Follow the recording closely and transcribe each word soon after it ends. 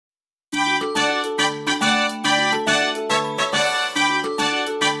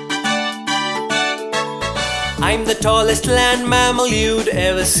I'm the tallest land mammal you'd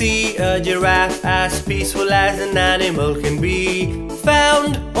ever see, a giraffe as peaceful as an animal can be.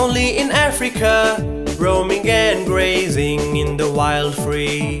 Found only in Africa, roaming and grazing in the wild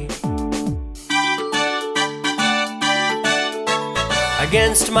free.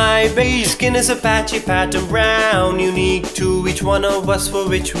 Against my beige skin is a patchy pattern brown, unique to each one of us, for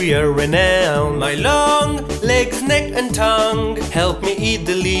which we are renowned. My long legs, neck and tongue help me eat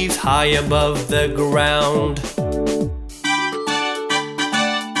the leaves high above the ground.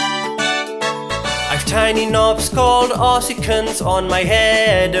 I've tiny knobs called ossicans on my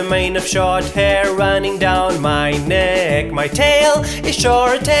head, a mane of short hair running down my neck. My tail is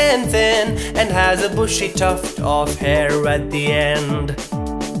short and thin and has a bushy tuft of hair at the end.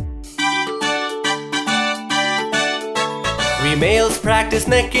 We males practice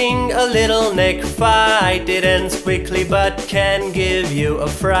necking a little neck fight. It ends quickly but can give you a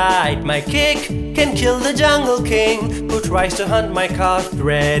fright. My kick can kill the jungle king who tries to hunt my calf,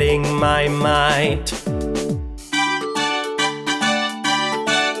 dreading my might.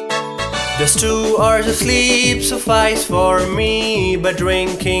 Just 2 hours of sleep suffice for me, but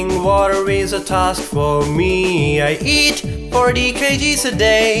drinking water is a task for me. I eat 40 kgs a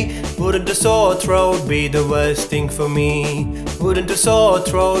day. Wouldn't a sore throat be the worst thing for me? Wouldn't a sore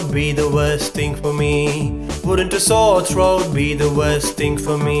throat be the worst thing for me? Wouldn't a sore throat be the worst thing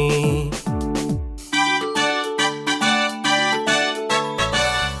for me?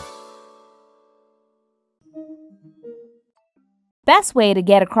 Best way to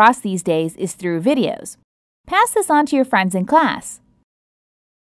get across these days is through videos. Pass this on to your friends in class.